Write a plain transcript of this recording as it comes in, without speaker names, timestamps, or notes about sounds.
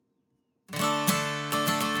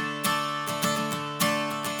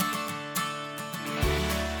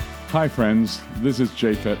Hi friends, this is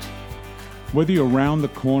Japhet. Whether you're around the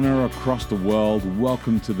corner or across the world,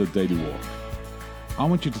 welcome to the Daily Walk. I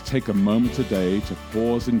want you to take a moment today to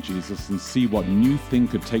pause in Jesus and see what new thing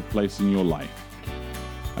could take place in your life.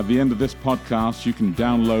 At the end of this podcast, you can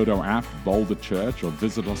download our app, Boulder Church, or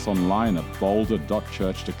visit us online at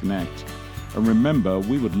boulder.church to connect. And remember,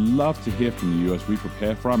 we would love to hear from you as we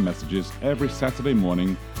prepare for our messages every Saturday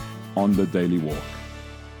morning on the Daily Walk.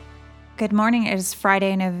 Good morning. It is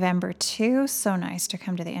Friday, November 2. So nice to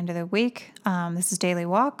come to the end of the week. This is Daily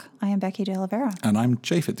Walk. I am Becky De Oliveira. And I'm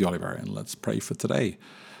Japhet De Oliveira, and let's pray for today.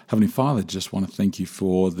 Heavenly Father, just want to thank you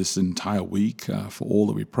for this entire week, for all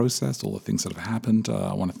that we processed, all the things that have happened.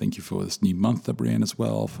 I want to thank you for this new month that we're in as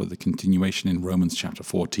well, for the continuation in Romans chapter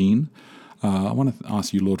 14. I want to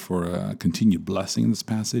ask you, Lord, for a continued blessing in this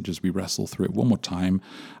passage as we wrestle through it one more time.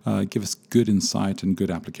 Give us good insight and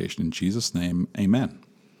good application in Jesus' name. Amen.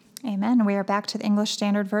 Amen. We are back to the English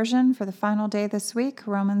Standard Version for the final day this week,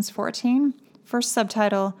 Romans 14. First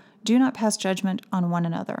subtitle, Do Not Pass Judgment on One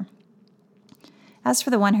Another. As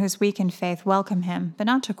for the one who is weak in faith, welcome him, but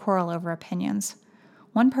not to quarrel over opinions.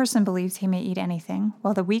 One person believes he may eat anything,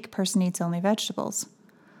 while the weak person eats only vegetables.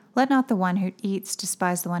 Let not the one who eats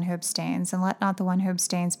despise the one who abstains, and let not the one who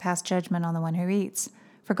abstains pass judgment on the one who eats,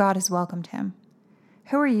 for God has welcomed him.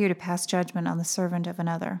 Who are you to pass judgment on the servant of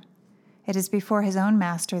another? It is before his own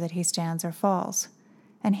master that he stands or falls,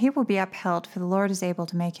 and he will be upheld, for the Lord is able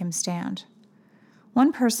to make him stand.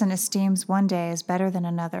 One person esteems one day as better than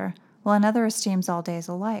another, while another esteems all days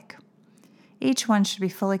alike. Each one should be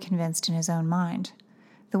fully convinced in his own mind.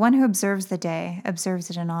 The one who observes the day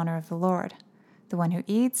observes it in honor of the Lord. The one who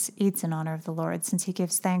eats, eats in honor of the Lord, since he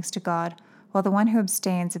gives thanks to God, while the one who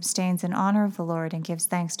abstains, abstains in honor of the Lord and gives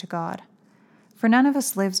thanks to God. For none of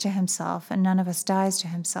us lives to himself, and none of us dies to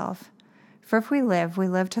himself. For if we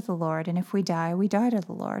live to the Lord, and if we die to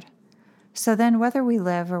the Lord. So then, whether we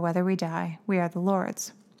live or whether we die, we are the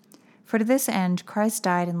Lord's. For to this end Christ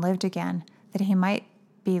died and lived again, that he might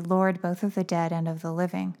be Lord both of the dead and of the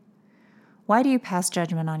living. Why do you pass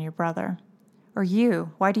judgment on your brother? Or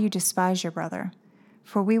you, why do you despise your brother?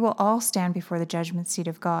 For we will all stand before the judgment seat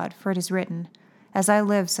of God, for it is written, As I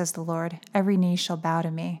live, says the Lord, every knee shall bow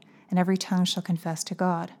to me, and every tongue shall confess to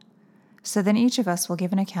God. So then each of us will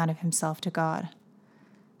give an account of himself to God.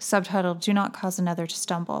 Subtitled, Do Not Cause Another to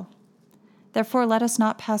Stumble. Therefore let us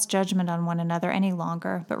not pass judgment on one another any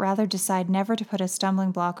longer, but rather decide never to put a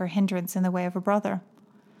stumbling block or hindrance in the way of a brother.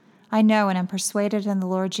 I know and am persuaded in the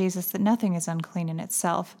Lord Jesus that nothing is unclean in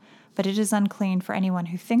itself, but it is unclean for anyone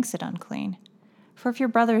who thinks it unclean. For if your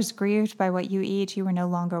brother is grieved by what you eat, you are no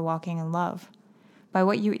longer walking in love. By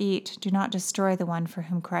what you eat, do not destroy the one for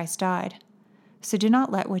whom Christ died. So do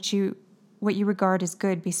not let what you regard as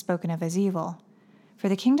good be spoken of as evil. For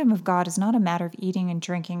the kingdom of God is not a matter of eating and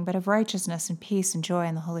drinking, but of righteousness and peace and joy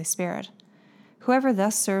in the Holy Spirit. Whoever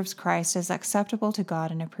thus serves Christ is acceptable to God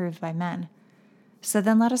and approved by men. So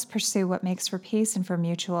then let us pursue what makes for peace and for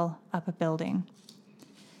mutual upbuilding.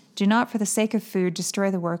 Do not, for the sake of food, destroy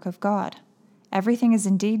the work of God. Everything is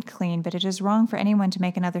indeed clean, but it is wrong for anyone to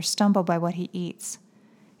make another stumble by what he eats.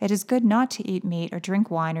 It is good not to eat meat or drink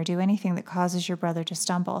wine or do anything that causes your brother to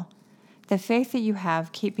stumble. The faith that you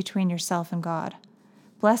have, keep between yourself and God.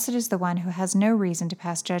 Blessed is the one who has no reason to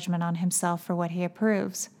pass judgment on himself for what he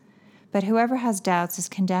approves. But whoever has doubts is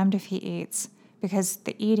condemned if he eats, because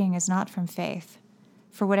the eating is not from faith.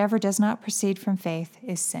 For whatever does not proceed from faith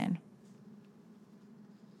is sin.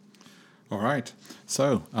 All right.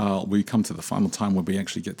 So we come to the final time where we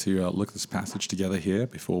actually get to look at this passage together here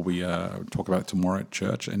before we talk about it tomorrow at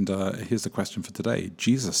church. And here's the question for today.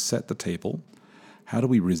 Jesus set the table. How do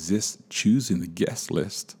we resist choosing the guest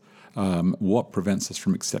list? What prevents us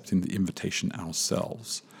from accepting the invitation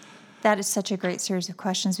ourselves? That is such a great series of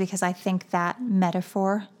questions because I think that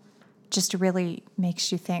metaphor just really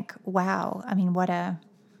makes you think, wow, I mean, what a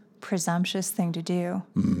presumptuous thing to do.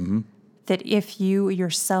 Mm-hmm. That if you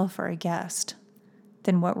yourself are a guest,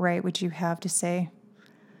 then what right would you have to say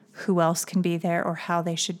who else can be there or how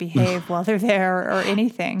they should behave while they're there or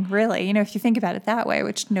anything, really? You know, if you think about it that way,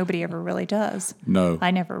 which nobody ever really does. No.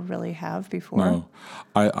 I never really have before. No.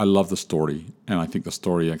 I love the story, and I think the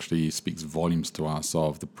story actually speaks volumes to us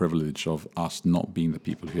of the privilege of us not being the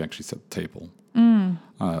people who actually set the table.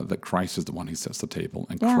 That Christ is the one who sets the table,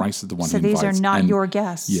 and Christ is the one who invites. So these are not your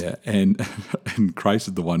guests. Yeah, and Christ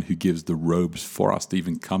is the one who gives the robes for us to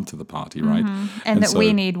even come to the party, right? And that so,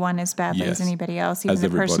 we need one as badly as anybody else, even as the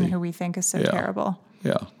person who we think is so terrible.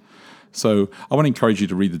 Yeah. So I want to encourage you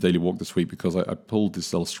to read the Daily Walk this week because I pulled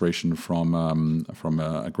this illustration from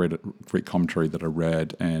a great commentary that I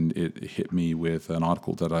read, and it hit me with an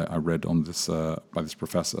article that I read on this by this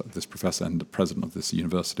professor and the president of this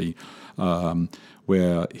university,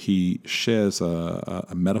 where he shares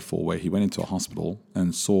a metaphor where he went into a hospital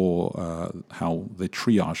and saw how they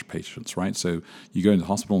triage patients, right? So you go into the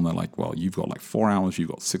hospital and they're like, well, you've got like 4 hours, you've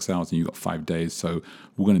got 6 hours, and you've got 5 days. So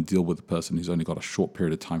we're going to deal with the person who's only got a short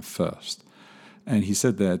period of time first. And he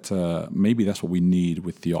said that maybe that's what we need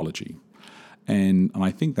with theology. And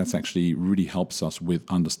I think that's actually really helps us with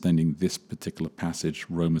understanding this particular passage,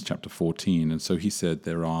 Romans chapter 14. And so he said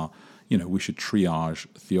there are, we should triage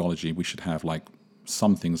theology. We should have like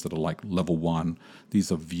some things that are like level 1.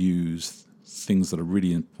 These are views, things that are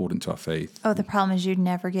really important to our faith. Oh, the problem is you'd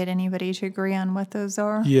never get anybody to agree on what those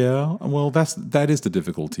are. Yeah, well, that is the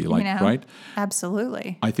difficulty, right?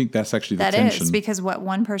 Absolutely. I think that's actually the that tension. That is, because what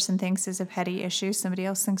one person thinks is a petty issue, somebody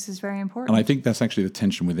else thinks is very important. And I think that's actually the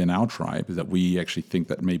tension within our tribe, is that we actually think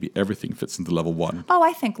that maybe everything fits into level 1. Oh,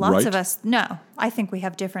 I think lots of us, no. I think we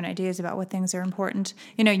have different ideas about what things are important.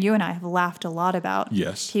 You and I have laughed a lot about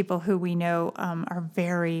people who we know are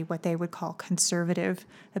very, what they would call conservative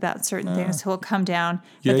about certain things, who will come down,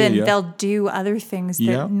 but then they'll do other things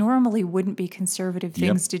that normally wouldn't be conservative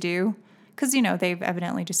things to do. Because, they've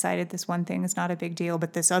evidently decided this one thing is not a big deal,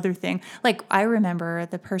 but this other thing. Like, I remember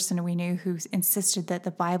the person we knew who insisted that the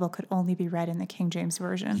Bible could only be read in the King James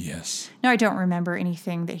Version. Yes. Now, I don't remember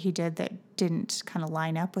anything that he did that didn't kind of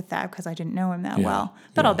line up with that because I didn't know him that well.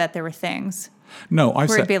 But I'll bet there were things. No,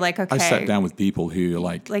 it'd be like, okay, I sat down with people who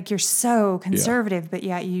like you're so conservative, but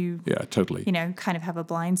yet you, totally, kind of have a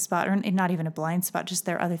blind spot, or not even a blind spot, just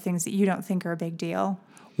there are other things that you don't think are a big deal.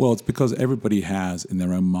 Well, it's because everybody has in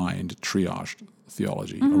their own mind triaged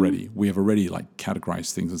theology already. We have already like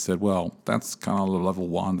categorized things and said, well, that's kind of level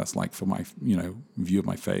 1. That's like for my, view of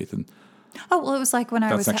my faith. And it was like when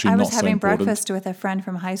I was having breakfast with a friend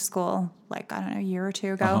from high school, like, I don't know, a year or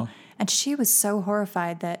two ago, and she was so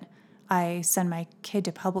horrified that I send my kid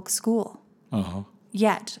to public school.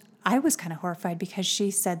 Yet I was kind of horrified because she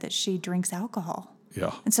said that she drinks alcohol.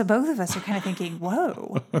 Yeah. And so both of us are kind of thinking,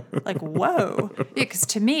 whoa, like, whoa. Because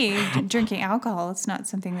to me, drinking alcohol, it's not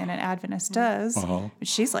something that an Adventist does. But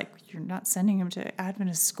she's like, you're not sending him to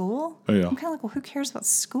Adventist school? Yeah. I'm kind of like, well, who cares about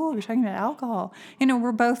school? You're talking about alcohol.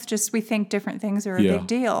 We're both we think different things are a big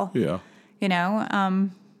deal. Yeah.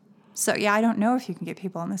 So, I don't know if you can get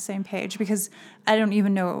people on the same page because I don't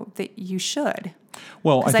even know that you should.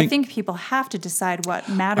 Well, because I think people have to decide what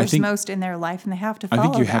matters most in their life, and they have to follow that.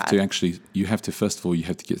 I think you have to first of all, you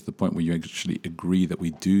have to get to the point where you actually agree that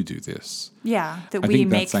we do this. Yeah, I think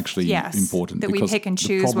that's actually important. That we pick and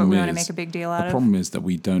choose what we want to make a big deal out of. The problem is that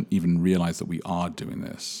we don't even realize that we are doing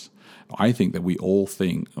this. I think that we all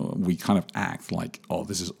think, we kind of act like, oh,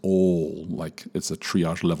 this is all like it's a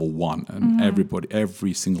triage level 1, and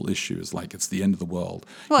every single issue is like it's the end of the world.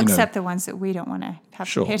 Well, except the ones that we don't want to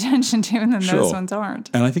have to pay attention to, and then those ones aren't.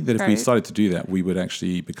 And I think that if we started to do that, we would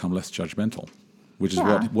actually become less judgmental, which is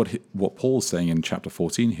what Paul's saying in chapter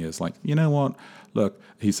 14 here is like, you know what? Look,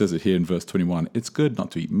 he says it here in verse 21, it's good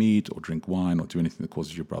not to eat meat or drink wine or do anything that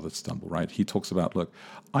causes your brother to stumble, right? He talks about, look,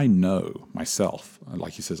 I know myself.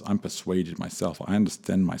 Like he says, I'm persuaded myself. I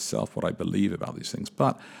understand myself what I believe about these things.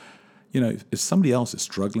 But, if somebody else is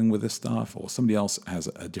struggling with this stuff or somebody else has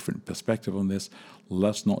a different perspective on this,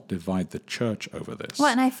 let's not divide the church over this. Well,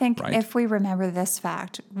 and I think if we remember this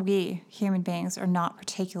fact, we, human beings, are not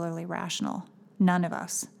particularly rational. None of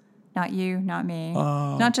us. Not you, not me,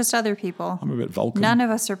 not just other people. I'm a bit Vulcan. None of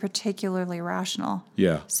us are particularly rational.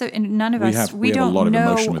 Yeah. So none of us, we don't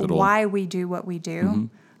know why we do what we do.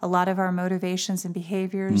 A lot of our motivations and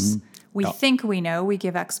behaviors, we think we know. We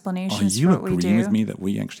give explanations for what we do. Are you agreeing with me that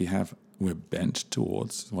we actually we're bent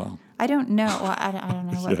towards, well? I don't know. Well, I don't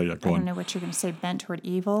know what, I don't know what you're going to say, bent toward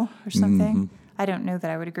evil or something. I don't know that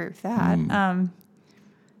I would agree with that.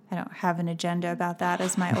 I don't have an agenda about that,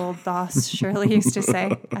 as my old boss Shirley used to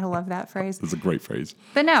say. I love that phrase. It's a great phrase.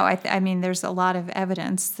 But no, I mean, there's a lot of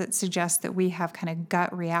evidence that suggests that we have kind of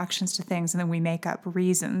gut reactions to things, and then we make up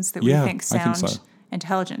reasons that we think sound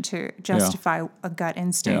intelligent to justify a gut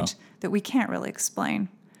instinct that we can't really explain.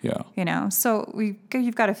 Yeah. So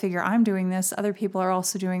you've got to figure, I'm doing this, other people are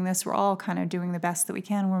also doing this, we're all kind of doing the best that we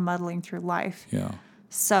can, we're muddling through life. Yeah.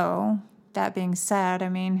 So, that being said, I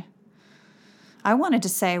mean, I wanted to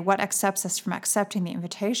say what accepts us from accepting the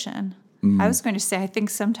invitation. I was going to say, I think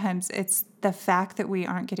sometimes it's the fact that we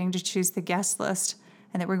aren't getting to choose the guest list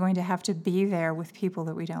and that we're going to have to be there with people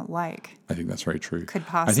that we don't like. I think that's very true. Could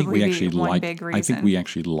possibly be one big reason. I think we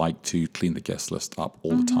actually like to clean the guest list up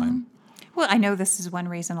all the time. Well, I know this is one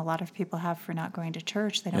reason a lot of people have for not going to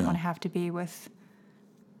church. They don't want to have to be with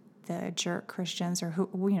the jerk Christians or who,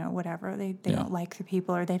 whatever. They don't like the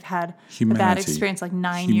people, or they've had a bad experience like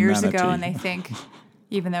 9 years ago, and they think,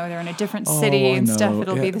 even though they're in a different city and stuff,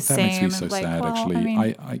 it'll be the same. That makes me so sad, actually. I mean,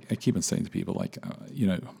 I keep on saying to people, like,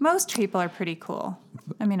 most people are pretty cool.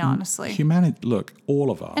 I mean, honestly. Humanity, look,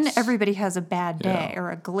 all of us. And everybody has a bad day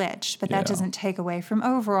or a glitch, but that doesn't take away from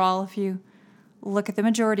overall. If you look at the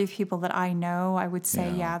majority of people that I know, I would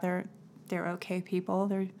say, they're okay people.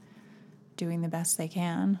 They're doing the best they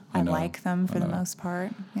can. I like them for the most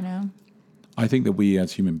part, I think that we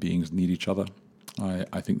as human beings need each other.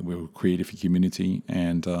 I think that we're created for community,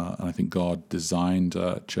 and I think God designed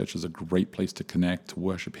church as a great place to connect, to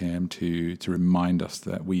worship Him, to remind us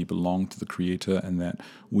that we belong to the Creator and that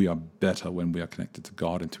we are better when we are connected to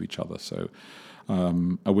God and to each other. So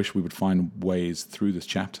I wish we would find ways through this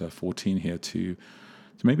chapter 14 here to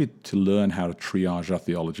maybe to learn how to triage our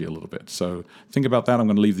theology a little bit. So think about that. I'm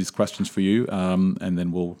going to leave these questions for you, and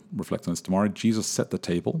then we'll reflect on this tomorrow. Jesus set the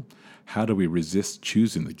table. How do we resist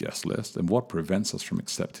choosing the guest list, and what prevents us from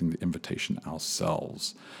accepting the invitation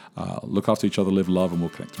ourselves? Look after each other, live love, and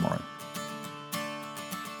we'll connect tomorrow.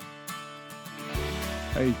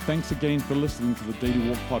 Hey, thanks again for listening to the Daily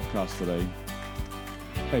Walk podcast today.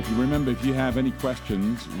 Hey, if you have any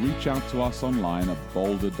questions, reach out to us online at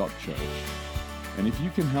boulder.church. And if you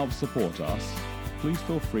can help support us, please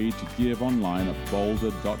feel free to give online at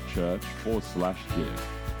boulder.church/give.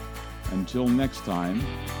 Until next time,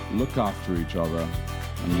 look after each other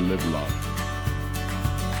and live love.